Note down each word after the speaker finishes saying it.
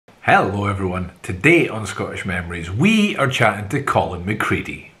Hello everyone, today on Scottish Memories we are chatting to Colin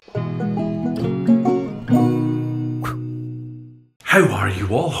McCredie. How are you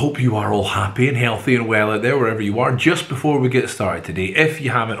all? Hope you are all happy and healthy and well out there wherever you are. Just before we get started today, if you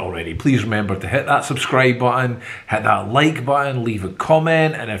haven't already, please remember to hit that subscribe button, hit that like button, leave a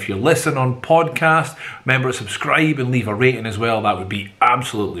comment, and if you listen on podcast, remember to subscribe and leave a rating as well. That would be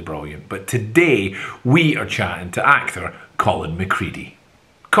absolutely brilliant. But today we are chatting to actor Colin McCredie.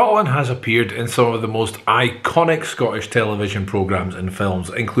 Colin has appeared in some of the most iconic Scottish television programmes and films,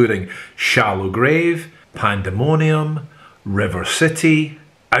 including Shallow Grave, Pandemonium, River City,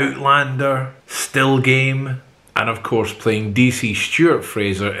 Outlander, Still Game, and of course playing DC Stuart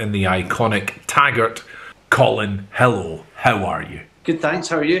Fraser in the iconic Taggart. Colin, hello, how are you? Good, thanks,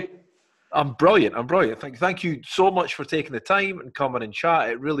 how are you? I'm brilliant. Thank you so much for taking the time and coming and chat.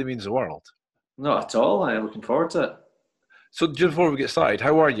 It really means the world. Not at all, I'm looking forward to it. So just before we get started,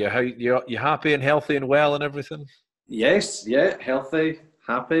 how are you? How you happy and healthy and well and everything? Yes, yeah, healthy,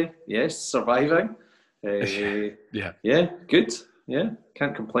 happy, yes, surviving. Yeah, good. Yeah,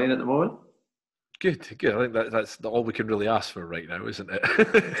 can't complain at the moment. Good. I think that's all we can really ask for right now, isn't it?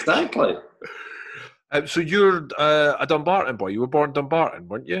 Exactly. So you're a Dumbarton boy. You were born Dumbarton,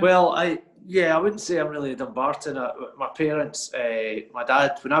 weren't you? Well, I wouldn't say I'm really a Dumbarton. My parents, my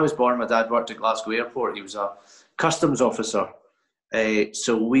dad, when I was born, my dad worked at Glasgow Airport. He was a customs officer.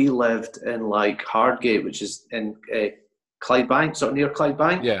 So we lived in like Hardgate, which is in Clydebank, sort of near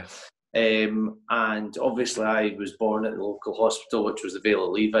Clydebank. Yeah. And obviously I was born at the local hospital, which was the Vale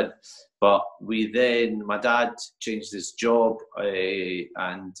of Leaving. But my dad changed his job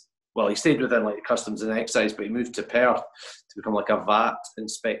and, well, he stayed within like customs and excise, but he moved to Perth to become like a VAT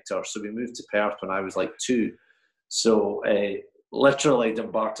inspector. So we moved to Perth when I was like 2. So literally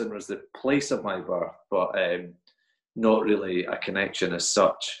Dumbarton was the place of my birth, but not really a connection as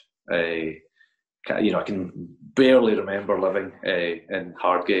such. I can barely remember living in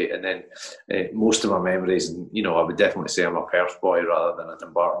Hardgate, and then most of my memories, and I would definitely say I'm a Perth boy rather than a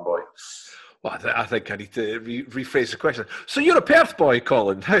Dumbarton boy. Well, I think I need to rephrase the question. So you're a Perth boy,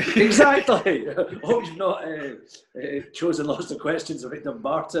 Colin? Exactly. Hope you've not chosen lots of questions about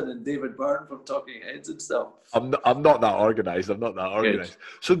Dumbarton and David Byrne from Talking Heads and stuff. I'm not that organised.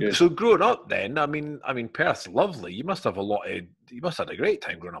 Good. So growing up, then, I mean, Perth's lovely. You must have had a great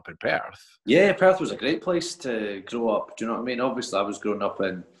time growing up in Perth. Yeah, Perth was a great place to grow up. Do you know what I mean? Obviously, I was growing up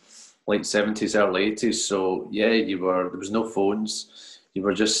in late 70s, early 80s. So yeah, there was no phones. You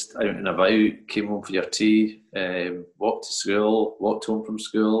were just out and about, came home for your tea, walked to school, walked home from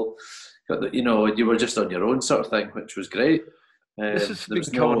school. You were just on your own sort of thing, which was great. This has been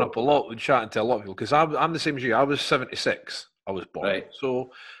coming up a lot when chatting to a lot of people, because I'm the same as you. I was 76. I was born. Right.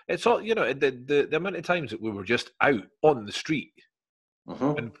 So it's all, the amount of times that we were just out on the street.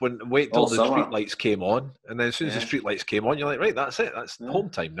 And wait till the street lights came on, and then as soon as the street lights came on, you're like, right, that's it. That's home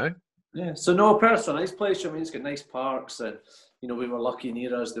time now. Yeah. So no, Perth's a nice place. I mean, it's got nice parks, and we were lucky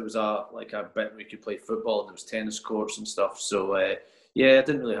near us. There was a bit we could play football. There was tennis courts and stuff. So I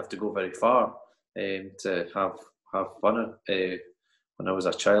didn't really have to go very far to have fun when I was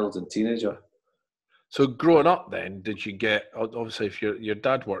a child and teenager. So growing up, then, did you get, obviously, if your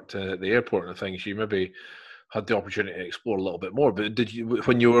dad worked at the airport and things, you maybe had the opportunity to explore a little bit more. But did you,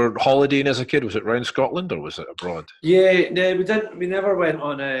 when you were holidaying as a kid, was it around Scotland or was it abroad? Yeah, no, we didn't. We never went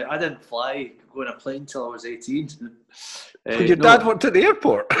on. I didn't fly, go on a plane until I was 18. Your dad worked at the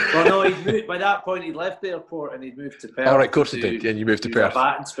airport? Well, no, he'd moved, by that point he'd left the airport and he'd moved to Perth. All right, of course he did. Yeah, and you moved to Perth. He was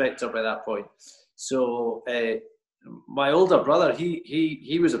a VAT inspector by that point. So my older brother,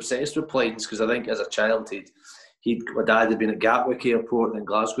 he was obsessed with planes because I think as a child my dad had been at Gatwick Airport and then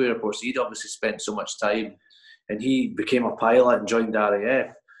Glasgow Airport, so he'd obviously spent so much time. And he became a pilot and joined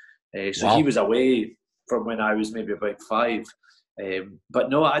RAF. So wow. He was away from when I was maybe about 5. But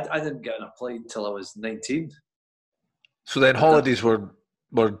no, I didn't get on a plane until I was 19. So then holidays were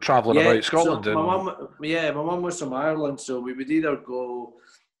travelling about Scotland? So my mum was from Ireland, so we would either go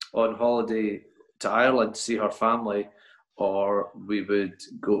on holiday to Ireland to see her family, or we would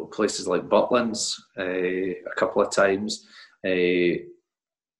go to places like Butlins a couple of times.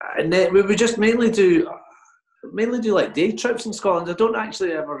 And then we would just mainly do like day trips in Scotland. I don't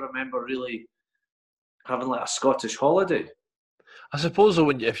actually ever remember really having like a Scottish holiday. I suppose though,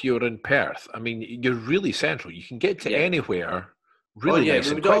 if you're in Perth, I mean, you're really central. You can get to anywhere really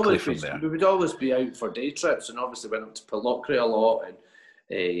nice and quickly from there. We would always be out for day trips, and obviously went up to Pillochry a lot,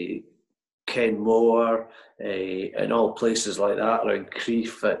 and Kenmore, and all places like that around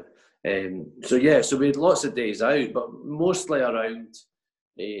Crieff. So we had lots of days out, but mostly around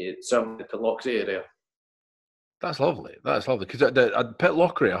some of the Pillochry area. That's lovely. That's lovely. Because at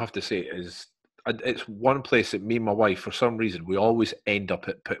Pitlochry, I have to say, it's one place that me and my wife, for some reason, we always end up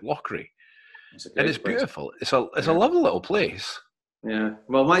at Pitlochry. It's a And it's great place. beautiful. It's a Yeah. lovely little place. Yeah.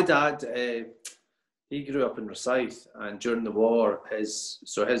 Well, my dad, he grew up in Rosyth, and during the war, his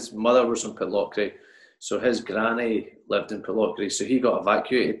mother was from Pitlochry, so his granny lived in Pitlochry. So he got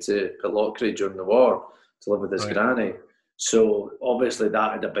evacuated to Pitlochry during the war to live with his Right. granny. So obviously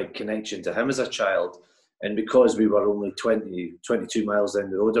that had a big connection to him as a child. And because we were only 22 miles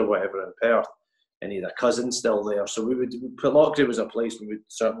down the road or whatever in Perth, and he had a cousin still there, so Pitlochry was a place we would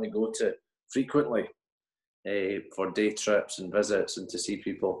certainly go to frequently for day trips and visits and to see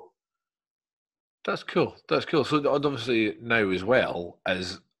people. That's cool. That's cool. So obviously now as well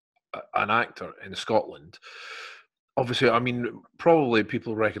as an actor in Scotland, obviously, I mean, probably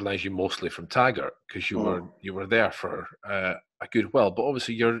people recognise you mostly from Taggart because you were there for a good while. But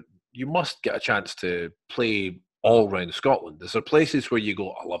obviously, you must get a chance to play all around Scotland. Is there places where you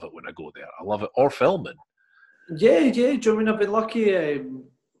go, I love it when I go there, I love it, or filming? Yeah. Do you know, I mean, I've been lucky. I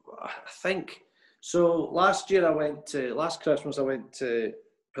think so. Last Christmas, I went to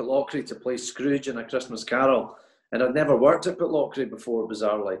Pitlochry to play Scrooge in A Christmas Carol, and I'd never worked at Pitlochry before,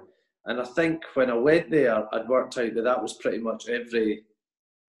 bizarrely. And I think when I went there, I'd worked out that was pretty much every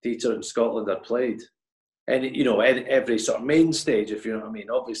theatre in Scotland I'd played, and you know, every sort of main stage, if you know what I mean.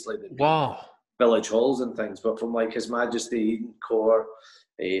 Obviously, there'd be Wow. village halls and things, but from like His Majesty Eden Court,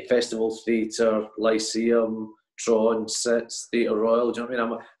 a Festival Theatre, Lyceum, Tron, Sits, Theatre Royal. Do you know what I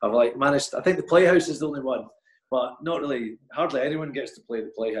mean? I've like managed. I think the Playhouse is the only one, but not really. Hardly anyone gets to play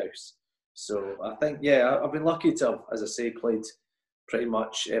the Playhouse. So I think, yeah, I've been lucky to have, as I say, played pretty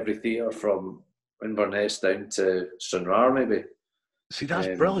much every theatre from Inverness down to Stranraer, maybe. See,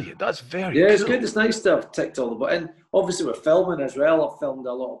 that's brilliant. That's very Yeah, cool. it's good. It's nice to have ticked all the boxes. And obviously with filming as well, I've filmed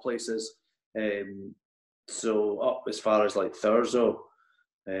a lot of places. So up as far as like Thurso,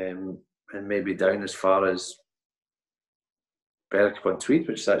 and maybe down as far as Berwick-upon-Tweed,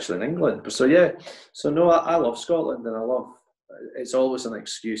 which is actually in England. But so yeah, so no, I love Scotland, and it's always an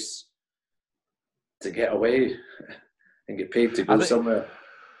excuse to get away and get paid to go somewhere.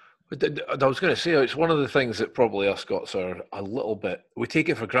 I was going to say, it's one of the things that probably us Scots are a little bit, we take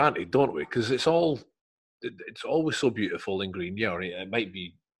it for granted, don't we? Because it's always so beautiful in green. Yeah, it might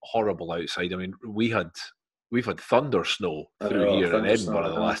be horrible outside. I mean, we've had thunder snow through here in Edinburgh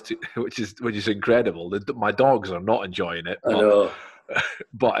the last two, which is incredible. My dogs are not enjoying it,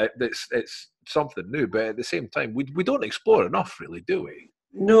 but it's something new. But at the same time, we don't explore enough, really, do we?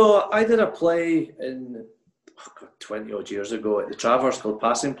 No, I did a play in 20 odd years ago at the Travers called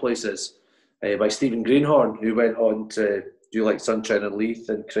Passing Places by Stephen Greenhorn, who went on to do like Sunshine and Leith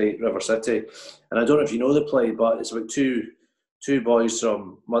and create River City. And I don't know if you know the play, but it's about two boys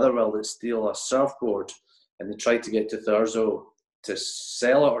from Motherwell that steal a surfboard, and they try to get to Thurso to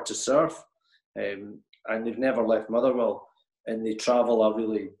sell it or to surf, and they've never left Motherwell, and they travel a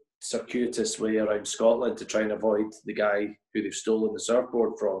really circuitous way around Scotland to try and avoid the guy who they've stolen the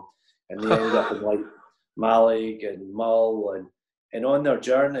surfboard from, and they end up in like Mallaig and Mull, and on their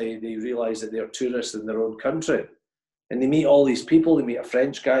journey they realise that they're tourists in their own country, and they meet all these people. They meet a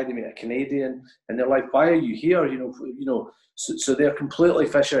French guy, they meet a Canadian, and they're like, "Why are you here?" So they're completely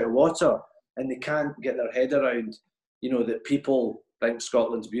fish out of water, and they can't get their head around, that people think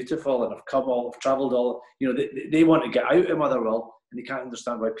Scotland's beautiful and have travelled all. They want to get out of Motherwell, and they can't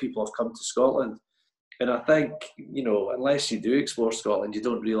understand why people have come to Scotland. And I think, unless you do explore Scotland, you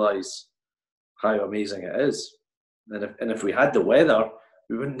don't realise how amazing it is. And if we had the weather,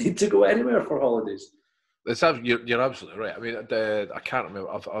 we wouldn't need to go anywhere for holidays. You're absolutely right. I mean, I can't remember.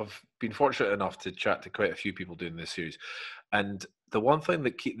 I've been fortunate enough to chat to quite a few people doing this series, and the one thing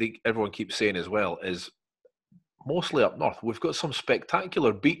that everyone keeps saying as well is, mostly up north, we've got some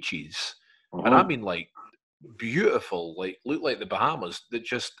spectacular beaches, and I mean like beautiful, like look like the Bahamas. That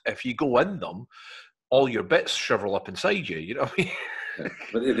just, if you go in them, all your bits shrivel up inside you. You know what I mean?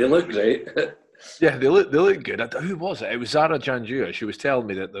 But they look great. Yeah, they look good. Who was it? It was Zara Janjua. She was telling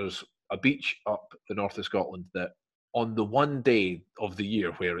me that there's a beach up the north of Scotland that on the one day of the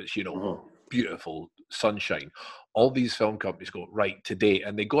year where it's, beautiful sunshine, all these film companies go, right, today,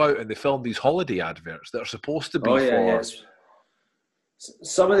 and they go out and they film these holiday adverts that are supposed to be Yes.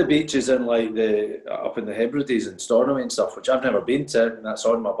 Some of the beaches in like up in the Hebrides and Stornoway and stuff, which I've never been to, and that's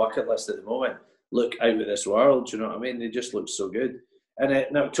on my bucket list at the moment, look out of this world. You know what I mean? They just look so good. And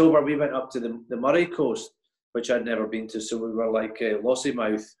in October, we went up to the Murray coast, which I'd never been to. So we were like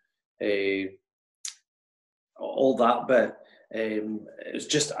Lossiemouth, all that bit. It was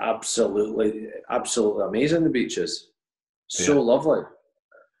just absolutely amazing, the beaches. So lovely.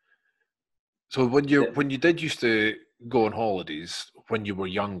 So when you did used to go on holidays when you were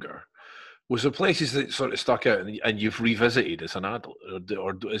younger, was there places that sort of stuck out and you've revisited as an adult,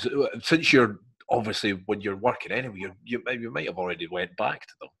 or is it, since you're obviously when you're working anyway, you might have already went back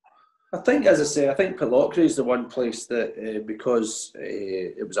to them. I think, as I say, I think Pitlochry is the one place that, because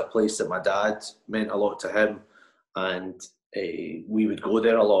it was a place that my dad meant a lot to him, and we would go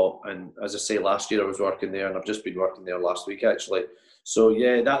there a lot. And as I say, last year I was working there, and I've just been working there last week actually. So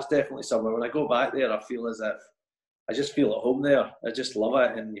yeah, that's definitely somewhere. When I go back there, I feel as if I just feel at home there. I just love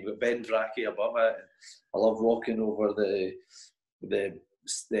it, and you've got Ben Bracky above it. I love walking over the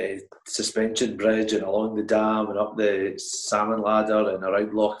suspension bridge and along the dam and up the salmon ladder and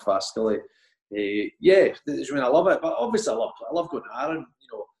around Loch Fastally. Yeah, I mean, I love it. But obviously, I love going to Arran. You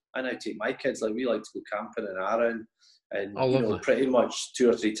know, I now take my kids. Like, we like to go camping in Arran, and Oh, you know, lovely. pretty much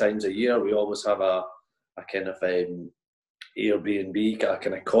 2 or 3 times a year, we always have a kind of Airbnb, a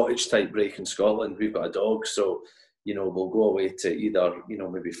kind of cottage type break in Scotland. We've got a dog, so you know, we'll go away to either, you know,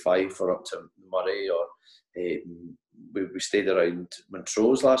 maybe Fife or up to Murray, or we stayed around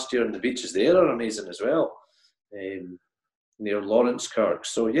Montrose last year, and the beaches there are amazing as well, near Lawrence Kirk.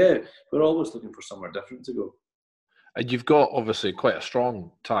 So yeah, we're always looking for somewhere different to go. And you've got obviously quite a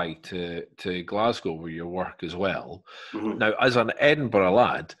strong tie to Glasgow where you work as well. Mm-hmm. Now, as an Edinburgh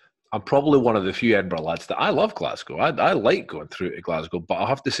lad, I'm probably one of the few Edinburgh lads that I love Glasgow. I like going through to Glasgow, but I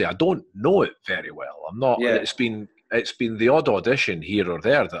have to say I don't know it very well. I'm not. Yeah. It's been the odd audition here or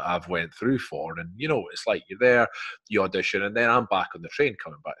there that I've went through for, and you know it's like you're there, you audition, and then I'm back on the train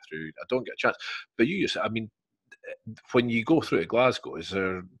coming back through. I don't get a chance. But I mean, when you go through to Glasgow, is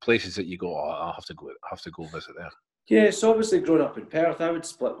there places that you go? Oh, I have to go visit there. Yeah, so obviously growing up in Perth, I would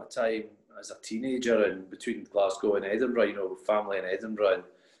split my time as a teenager and between Glasgow and Edinburgh, you know, family in Edinburgh, and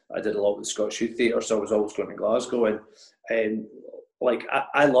I did a lot with the Scottish Youth Theatre, so I was always going to Glasgow, and like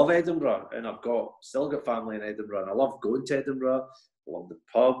I love Edinburgh, and still got family in Edinburgh, and I love going to Edinburgh. I love the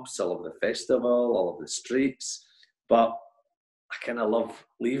pubs, I love the festival, I love the streets, but I kind of love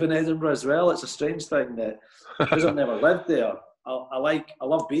leaving Edinburgh as well. It's a strange thing that because I've never lived there, I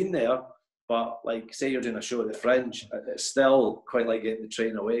love being there. But like, say you're doing a show at the Fringe, it's still quite like getting the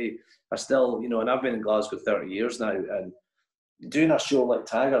train away. I still, you know, and I've been in Glasgow 30 years now, and doing a show like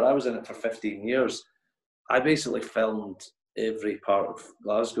Taggart, I was in it for 15 years. I basically filmed every part of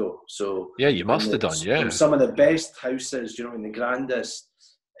Glasgow. So yeah, you must have done, yeah. Some of the best houses, you know, in the grandest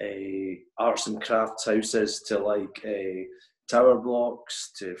arts and crafts houses, to like tower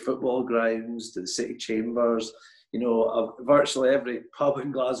blocks, to football grounds, to the city chambers. You know, virtually every pub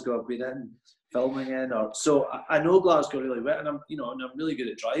in Glasgow I've been in, filming in, so I know Glasgow really well, and I'm really good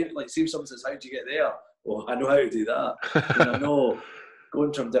at driving. Like, see if someone says, "How do you get there?" Well, I know how to do that. And I know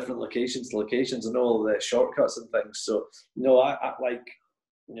going from different locations to locations, I know all the shortcuts and things. So, you know, I like,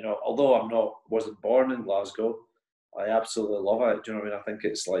 you know, although wasn't born in Glasgow, I absolutely love it. Do you know what I mean? I think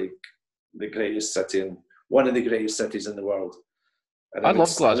it's like the greatest city and one of the greatest cities in the world. And I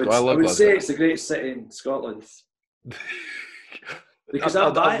love Glasgow. I would say it's the greatest city in Scotland. Because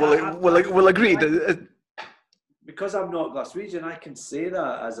we'll agree. Because I'm not Glaswegian, I can say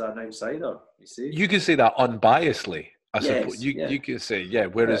that as an outsider. You see, you can say that unbiasedly. I suppose you can say, yeah.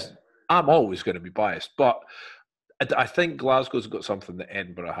 Whereas I'm always going to be biased, but I think Glasgow's got something that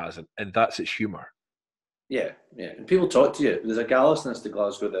Edinburgh hasn't, and that's its humour. Yeah, yeah. And people talk to you. There's a gallousness to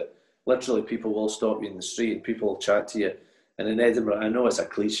Glasgow that literally people will stop you in the street and people will chat to you. And in Edinburgh, I know it's a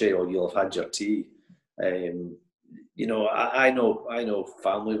cliche, or you'll have had your tea. You know, I know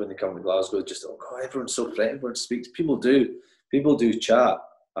family when they come to Glasgow, just, oh God, everyone's so friendly, everyone speaks. People do chat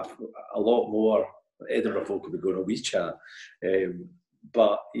a lot more. Edinburgh folk will be going to WeChat,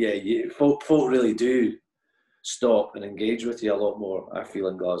 but yeah, folk really do stop and engage with you a lot more, I feel,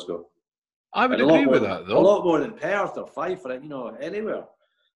 in Glasgow. I would agree with that, though. A lot more than Perth or Fife or, you know, anywhere.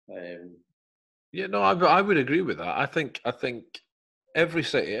 Yeah, no, I would agree with that. I think every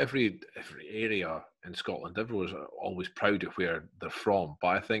city, every area in Scotland, everyone's always proud of where they're from. But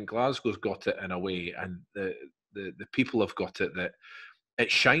I think Glasgow's got it in a way, and the people have got it that it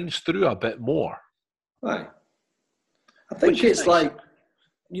shines through a bit more. Aye. I think it's nice. Like,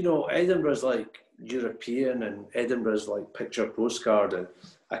 you know, Edinburgh's like European, and Edinburgh's like picture postcard, and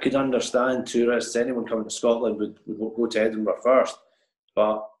I could understand tourists, anyone coming to Scotland would go to Edinburgh first,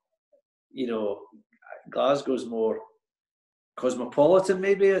 but you know, Glasgow's more cosmopolitan,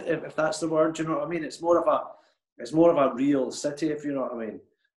 maybe, if that's the word. You know what I mean? It's more of a real city, if you know what I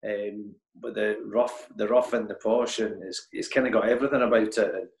mean. But the rough and the posh, and it's kind of got everything about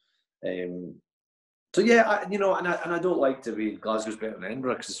it. And, so yeah, you know, and I don't like to be Glasgow's better than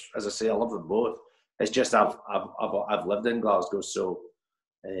Edinburgh, because, as I say, I love them both. It's just I've lived in Glasgow, so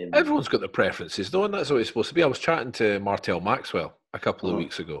Everyone's got their preferences, though, and that's what it's supposed to be. I was chatting to Martell Maxwell a couple of uh-huh,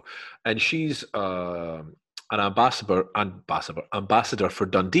 weeks ago, and she's an ambassador for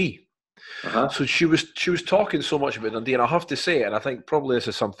Dundee. uh-huh. So she was talking so much about Dundee, and I have to say, and I think probably this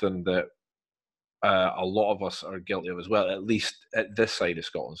is something that a lot of us are guilty of as well. At least at this side of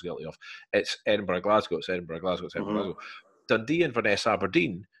Scotland's guilty of. It's Edinburgh, Glasgow. It's Edinburgh, Glasgow. It's Edinburgh, Uh-huh. Glasgow. Dundee and Inverness,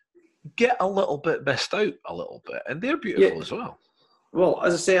 Aberdeen get a little bit missed out a little bit, and they're Yeah. beautiful as well. Well,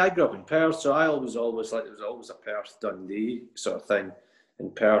 as I say, I grew up in Perth, so I always like there was always a Perth Dundee sort of thing.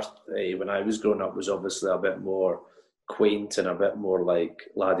 In Perth, when I was growing up, was obviously a bit more quaint and a bit more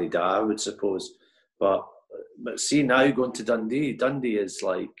like laddie da, I would suppose. But see now going to Dundee, Dundee is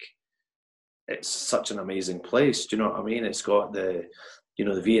like it's such an amazing place. Do you know what I mean? It's got the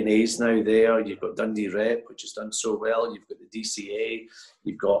V&A's now there. You've got Dundee Rep, which has done so well. You've got the DCA.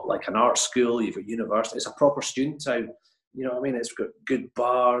 You've got like an art school. You've got university. It's a proper student town. You know what I mean? It's got good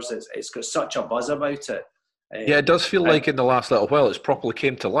bars. It's got such a buzz about it. Yeah, it does feel like in the last little while it's properly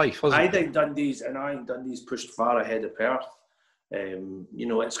came to life, hasn't it? I think Dundee's pushed far ahead of Perth.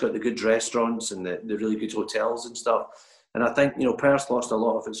 It's got the good restaurants and the really good hotels and stuff. And I think, Perth lost a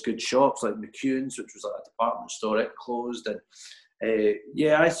lot of its good shops, like McEwen's, which was like a department store. It closed. And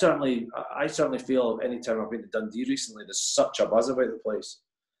I certainly feel any time I've been to Dundee recently, there's such a buzz about the place.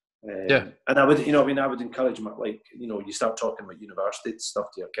 Yeah. And I would encourage them, you start talking about university stuff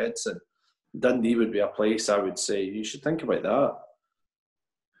to your kids, and Dundee would be a place I would say you should think about that.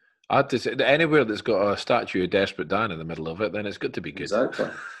 I'd just say anywhere that's got a statue of Desperate Dan in the middle of it, then it's good to be good.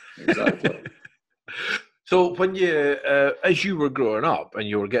 Exactly. So when you, as you were growing up and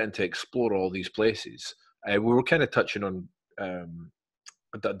you were getting to explore all these places, we were kind of touching on.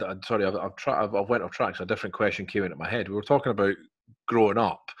 Sorry, I've went off track. So a different question came into my head. We were talking about growing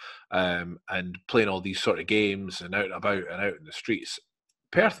up and playing all these sort of games and out and about and out in the streets.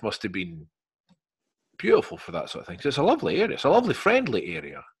 Perth must have been beautiful for that sort of thing. It's a lovely area. It's a lovely, friendly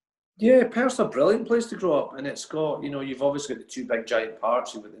area. Yeah, Perth's a brilliant place to grow up, and it's got, you've obviously got the two big giant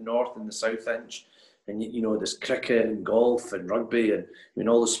parks. You've got the North and the South Inch, and there's cricket and golf and rugby, and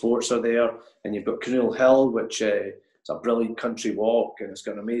all the sports are there. And you've got Canoe Hill, which is a brilliant country walk, and it's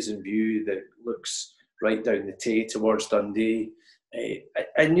got an amazing view that looks right down the Tay towards Dundee.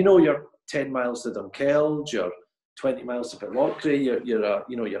 And you're 10 miles to Dunkeld, you're 20 miles to Pitlochry,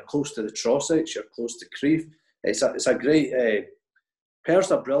 you're close to the Trossachs, you're close to Crieff. It's a great.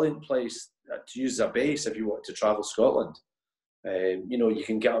 Perth's a brilliant place to use as a base if you want to travel Scotland. You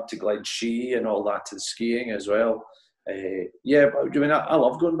can get up to Glenshee and all that to the skiing as well. But I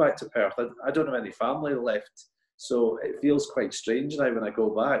love going back to Perth. I don't have any family left, so it feels quite strange now when I go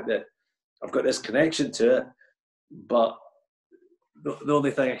back that I've got this connection to it, but the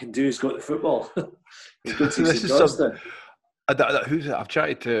only thing I can do is go to football. I've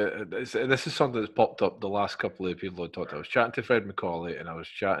chatted to. This is something that's popped up the last couple of people I talked to. I was chatting to Fred Macaulay and I was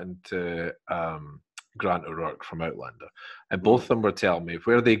chatting to Grant O'Rourke from Outlander, and both of them were telling me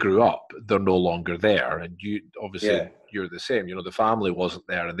where they grew up, they're no longer there. And you obviously you're the same. The family wasn't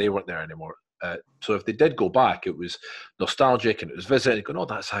there and they weren't there anymore. So if they did go back, it was nostalgic and it was visiting. Going, oh,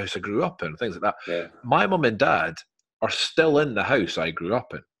 that's the house I grew up in, things like that. Yeah. My mum and dad are still in the house I grew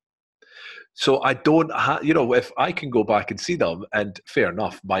up in. So I don't have, if I can go back and see them, and fair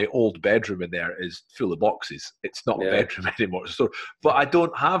enough, my old bedroom in there is full of boxes. It's not a bedroom anymore. So, but I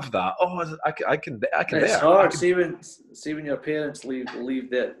don't have that. Oh, I can. It's hard. See when your parents leave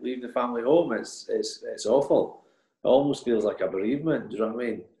the family home. It's awful. It almost feels like a bereavement. Do you know what I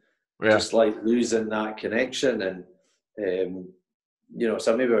mean? Yeah. Just like losing that connection, and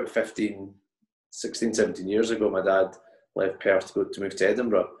so maybe about 15, 16, 17 years ago, my dad left Perth to move to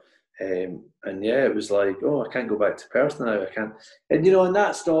Edinburgh. It was like, oh, I can't go back to Perth now. I can't, and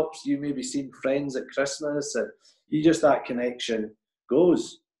that stops you maybe seeing friends at Christmas, and that connection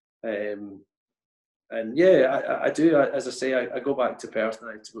goes. I do. As I say, I go back to Perth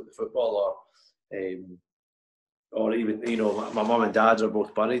now to go to football, or even my mum and dad are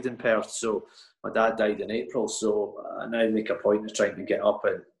both buried in Perth. So my dad died in April, so I now make a point of trying to get up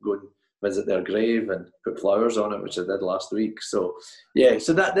and go and visit their grave and put flowers on it, which I did last week. So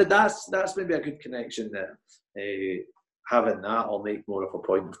so that's maybe a good connection there. Having that, I'll make more of a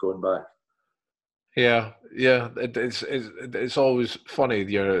point of going back. Yeah. It's always funny.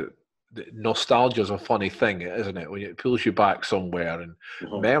 Nostalgia is a funny thing, isn't it? When it pulls you back somewhere, and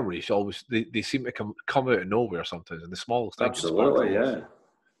memories always they seem to come out of nowhere sometimes, and the smallest things. Absolutely, yeah.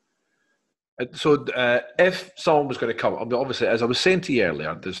 So, if someone was going to come, obviously, as I was saying to you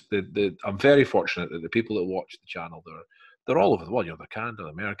earlier, I'm very fortunate that the people that watch the channel, they're all over the world. You know, they're Canada,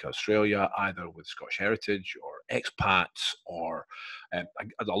 America, Australia, either with Scottish heritage or expats, or a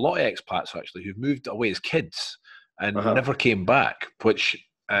lot of expats actually who've moved away as kids and never came back, which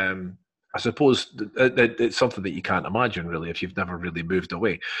I suppose it's something that you can't imagine really if you've never really moved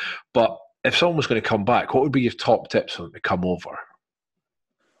away. But if someone was going to come back, what would be your top tips for them to come over?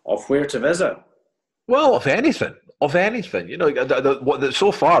 Of where to visit? Well, of anything, you know,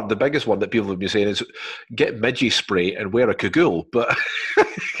 so far the biggest one that people have been saying is get midgie spray and wear a cagoule. But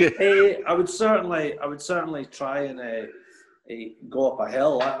I would certainly try and go up a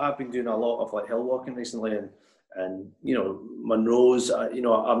hill. I've been doing a lot of like hill walking recently, and you know, Munro's. You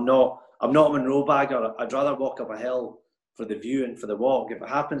know, I'm not a Munro bagger. I'd rather walk up a hill for the view and for the walk. If it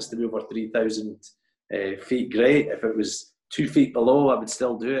happens to be over 3,000 feet, great. If it was 2 feet below, I would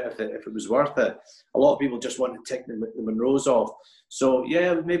still do it if it was worth it. A lot of people just want to tick the Munros off. So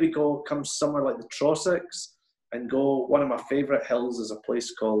yeah, I would maybe come somewhere like the Trossachs and go. One of my favourite hills is a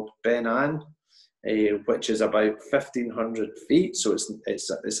place called Ben Ann, which is about 1,500 feet. So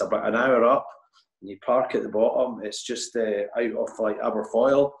it's about an hour up, and you park at the bottom. It's just out of like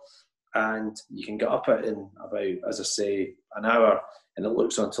Aberfoyle, and you can get up it in about, as I say, an hour, and it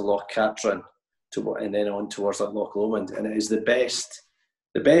looks onto Loch Catron, and then on towards like Loch Lomond, and it is the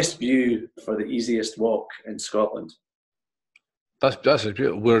best view for the easiest walk in Scotland. That's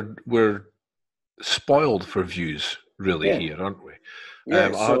beautiful. We're spoiled for views, really, here, aren't we?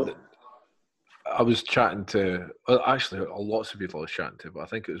 Yeah. I was chatting to, well, actually, lots of people I was chatting to, but I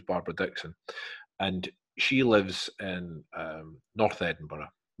think it was Barbara Dixon, and she lives in North Edinburgh,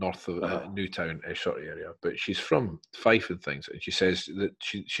 north of Newtown sort of area, but she's from Fife and things, and she says that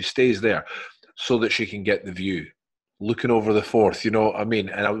she stays there so that she can get the view, looking over the Forth, you know what I mean?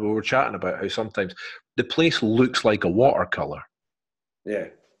 And we were chatting about how sometimes the place looks like a watercolour. Yeah.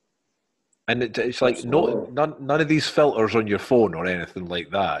 And it's like none of these filters on your phone or anything like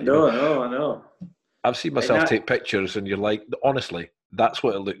that. No, I know. I've seen myself take pictures, and you're like, honestly, that's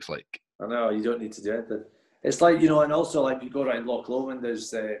what it looks like. I know, you don't need to do anything. It's like, you know, and also like you go around Loch Lomond, there's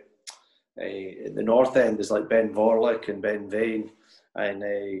the north end, there's like Ben Vorlich and Ben Vane, and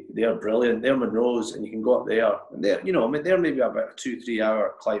they're brilliant. They're Munros, and you can go up there, and they're, you know, I mean, they're maybe about a 2-3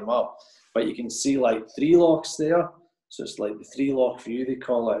 hour climb up, but you can see like 3 lochs there. So it's like the 3 loch view, they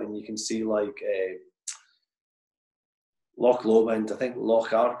call it, and you can see like Loch Lomond, I think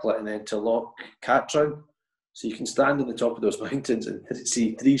Loch Arklet, and then to Loch Catron. So you can stand on the top of those mountains and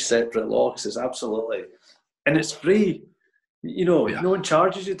see 3 separate lochs. It's absolutely, and it's free. You know, no one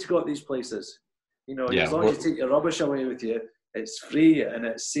charges you to go to these places. You know, as long as you take your rubbish away with you, it's free. And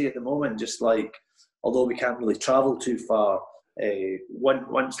it's, see, at the moment, just like, although we can't really travel too far,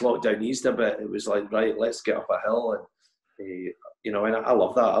 once lockdown eased a bit, it was like, right, let's get up a hill, and you know, and I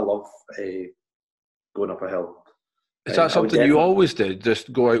love that. I love going up a hill. Is that something you always did?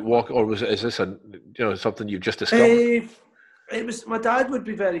 Just go out walk, or is this something you've just discovered? It was, my dad would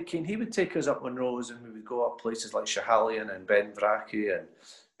be very keen. He would take us up Munros, and we would go up places like Schiehallion and Ben Vrackie and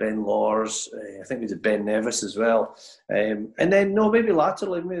Ben Lors. I think we did Ben Nevis as well. And then, maybe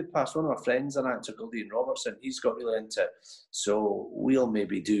latterly, maybe past one of our friends, an actor called Ian Robertson, he's got really into it. So we'll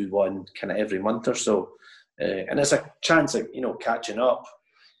maybe do one kind of every month or so. And it's a chance of, you know, catching up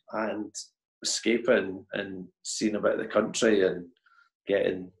and escaping and seeing about the country and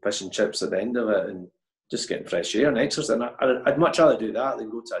getting fish and chips at the end of it and just getting fresh air and exercise. And I'd much rather do that than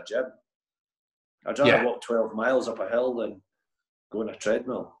go to a gym. I'd rather walk 12 miles up a hill than go on a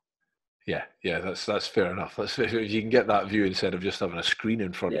treadmill. Yeah, that's fair enough. That's fair. If you can get that view instead of just having a screen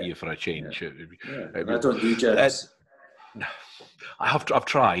in front of you for a change. I don't do gyms.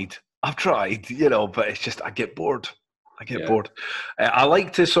 I've tried, you know, but it's just, I get bored. Bored. I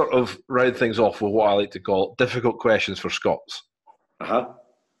like to sort of round things off with what I like to call difficult questions for Scots.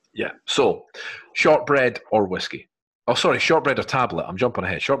 Yeah. So, shortbread or whiskey? Oh, sorry, shortbread or tablet? I'm jumping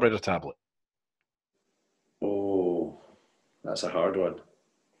ahead. Shortbread or tablet? Oh, that's a hard one.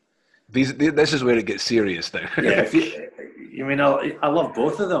 This is where it gets serious now. Yeah, I love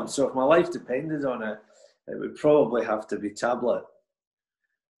both of them. So if my life depended on it, it would probably have to be tablet.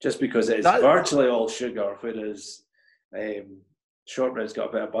 Just because it's virtually all sugar, whereas shortbread's got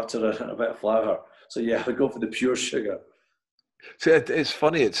a bit of butter and a bit of flour. So yeah, I would go for the pure sugar. See, it's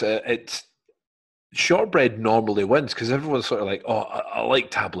funny. It's shortbread normally wins because everyone's sort of like, oh, I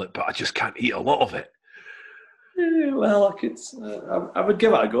like tablet, but I just can't eat a lot of it. Well, I would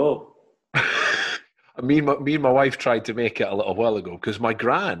give it a go. Me and my wife tried to make it a little while ago because my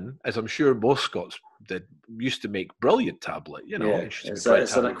gran, as I'm sure most Scots did, used to make brilliant tablet. You know, it's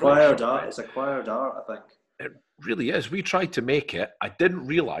an acquired art. It's acquired art, I think. It really is. We tried to make it. I didn't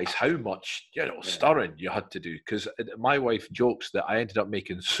realise how much, stirring you had to do, because my wife jokes that I ended up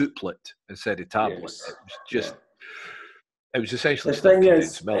making souplet instead of tablet. Yes. It was just, it was essentially The still thing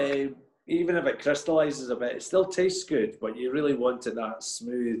is, condensed milk. even if it crystallises a bit, it still tastes good, but you really want it that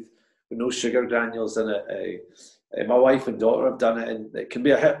smooth with no sugar granules in it. My wife and daughter have done it, and it can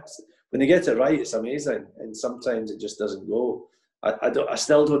be a hit. When they get it right, it's amazing, and sometimes it just doesn't go. I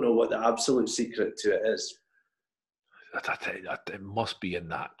still don't know what the absolute secret to it is. It must be in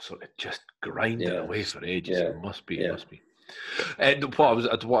that sort of just grind it Yeah, away for ages. yeah, It must be. It yeah. must be. And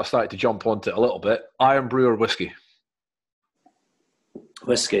what I started to jump onto a little bit: Iron Brew or whiskey?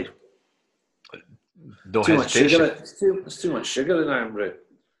 Whiskey. No Too much hesitation. sugar. It's too much sugar in Iron Brew.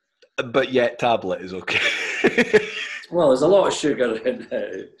 But yet, tablet is okay. Well, there's a lot of sugar in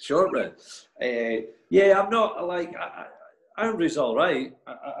shortbread. Yeah, I'm not like Iron Brew's all right.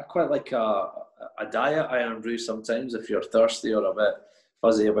 I quite like a diet Iron Brew sometimes if you're thirsty or a bit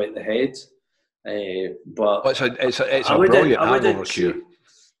fuzzy about the head. But Well, it's a brilliant hangover cure.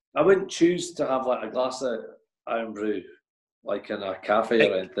 I wouldn't choose to have like a glass of Iron Brew like in a cafe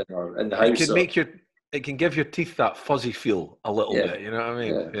or anything or in the house. It can give your teeth that fuzzy feel a little bit. You know what I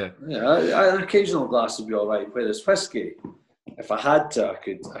mean? Yeah. An occasional glass would be all right. Whereas whiskey, if I had to,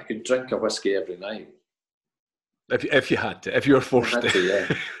 I could drink a whiskey every night. If you had to, if you were forced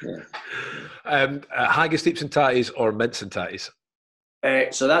to. Haggis, steeps and tatties or mince and tatties?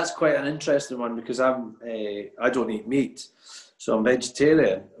 So that's quite an interesting one because I don't eat meat, so I'm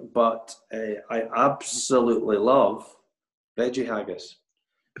vegetarian. But I absolutely love veggie haggis.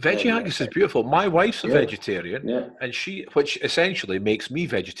 Veggie haggis is beautiful. My wife's a vegetarian, and which essentially makes me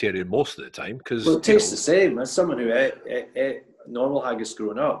vegetarian most of the time because it tastes the same as someone who ate normal haggis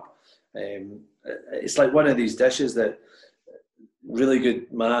growing up. It's like one of these dishes that really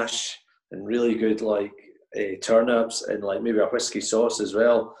good mash and really good turnips and like maybe a whiskey sauce as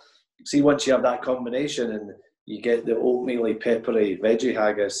well. See, once you have that combination and you get the oatmeal peppery veggie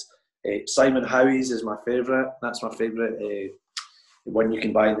haggis. Simon Howie's is my favourite. That's my favourite one you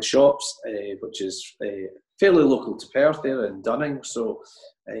can buy in the shops, which is fairly local to Perth there in Dunning. So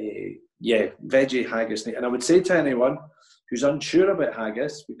veggie haggis. And I would say to anyone who's unsure about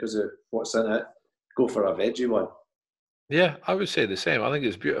haggis because of what's in it, go for a veggie one. Yeah, I would say the same. I think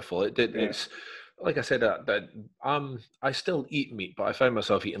it's beautiful. It's like I said, I still eat meat, but I find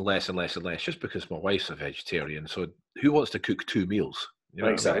myself eating less and less and less just because my wife's a vegetarian. So who wants to cook 2 meals? You know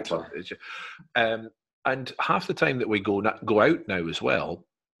exactly. What I mean? And half the time that we go out now as well,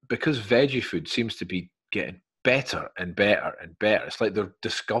 because veggie food seems to be getting better and better and better. It's like they're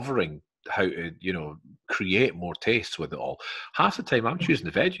discovering how to, create more tastes with it all. Half the time I'm choosing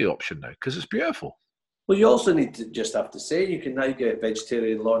the veggie option now because it's beautiful. Well, you also need to just have to say you can now get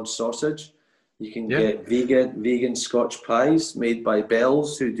vegetarian lawn sausage. You can get vegan Scotch pies made by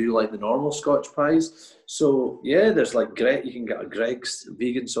Bells who do like the normal Scotch pies. So there's like you can get a Greg's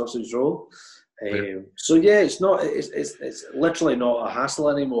vegan sausage roll. It's literally not a hassle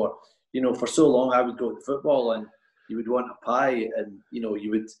anymore. For so long I would go to football and you would want a pie and you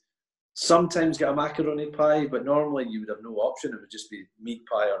would sometimes get a macaroni pie, but normally you would have no option. It would just be meat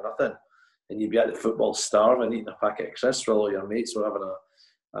pie or nothing. And you'd be at the football starving, eating a packet of crisps while all your mates were having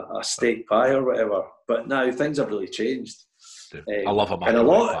a steak pie or whatever. But now things have really changed. I love a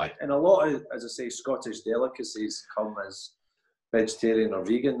macaroni pie. And a lot of, as I say, Scottish delicacies come as vegetarian or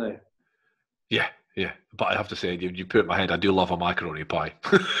vegan now. Yeah. But I have to say, you put it in my head, I do love a macaroni pie.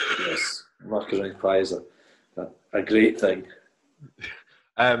 Yes, macaroni pie is a great thing.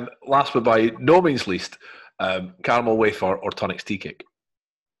 Last but by no means least, caramel wafer or Tunnock's tea cake?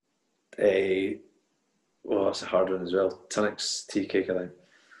 That's a hard one as well. Tunnock's tea cake, I think.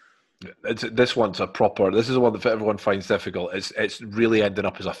 This one's this is the one that everyone finds difficult. It's really ending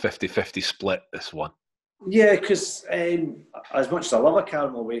up as a 50-50 split, this one. Yeah, because as much as I love a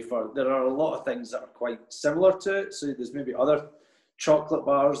caramel wafer, there are a lot of things that are quite similar to it. So there's maybe other chocolate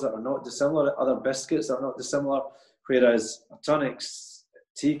bars that are not dissimilar, other biscuits that are not dissimilar, whereas a Tunnock's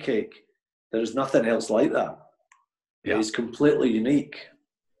tea cake, there's nothing else like that. Yeah. It's completely unique.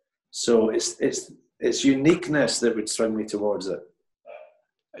 So it's uniqueness that would swing me towards it.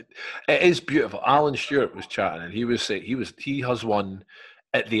 It is beautiful. Alan Stewart was chatting, and he was saying he has one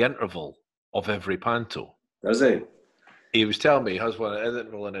at the interval of every panto. Does he? He was telling me he has one at the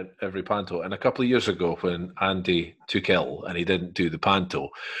interval in every panto. And a couple of years ago, when Andy took ill and he didn't do the panto,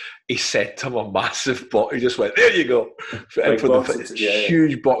 he sent him a massive box. He just went, "There you go,"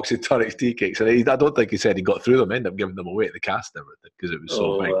 huge box of Tunnock's tea cakes. And I don't think he said he got through them. Ended up giving them away at the cast and everything because it was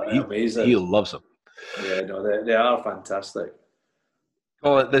so big. Amazing. He loves them. Yeah, no, they are fantastic.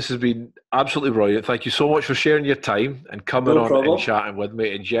 Colin, this has been absolutely brilliant. Thank you so much for sharing your time and coming No on and problem. chatting with me.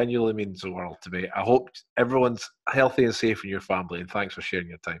 It genuinely means the world to me. I hope everyone's healthy and safe in your family, and thanks for sharing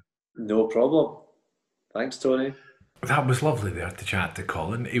your time. No problem. Thanks, Tony. That was lovely there to chat to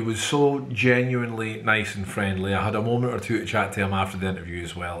Colin. He was so genuinely nice and friendly. I had a moment or two to chat to him after the interview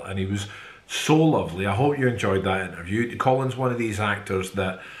as well, and he was so lovely. I hope you enjoyed that interview. Colin's one of these actors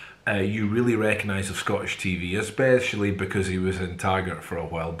that you really recognise of Scottish TV, especially because he was in Taggart for a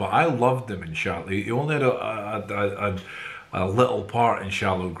while. But I loved him in Charlie. He only had a little part in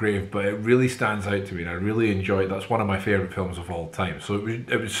Shallow Grave, but it really stands out to me, and I really enjoyed it. That's one of my favourite films of all time. So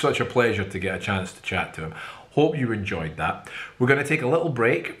it was such a pleasure to get a chance to chat to him. Hope you enjoyed that. We're going to take a little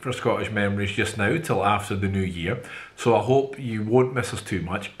break for Scottish Memories just now till after the new year. So I hope you won't miss us too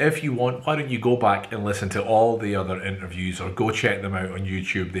much. If you want, why don't you go back and listen to all the other interviews or go check them out on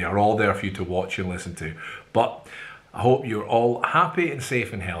YouTube. They are all there for you to watch and listen to. But I hope you're all happy and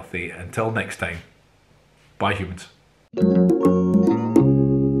safe and healthy. Until next time, bye humans.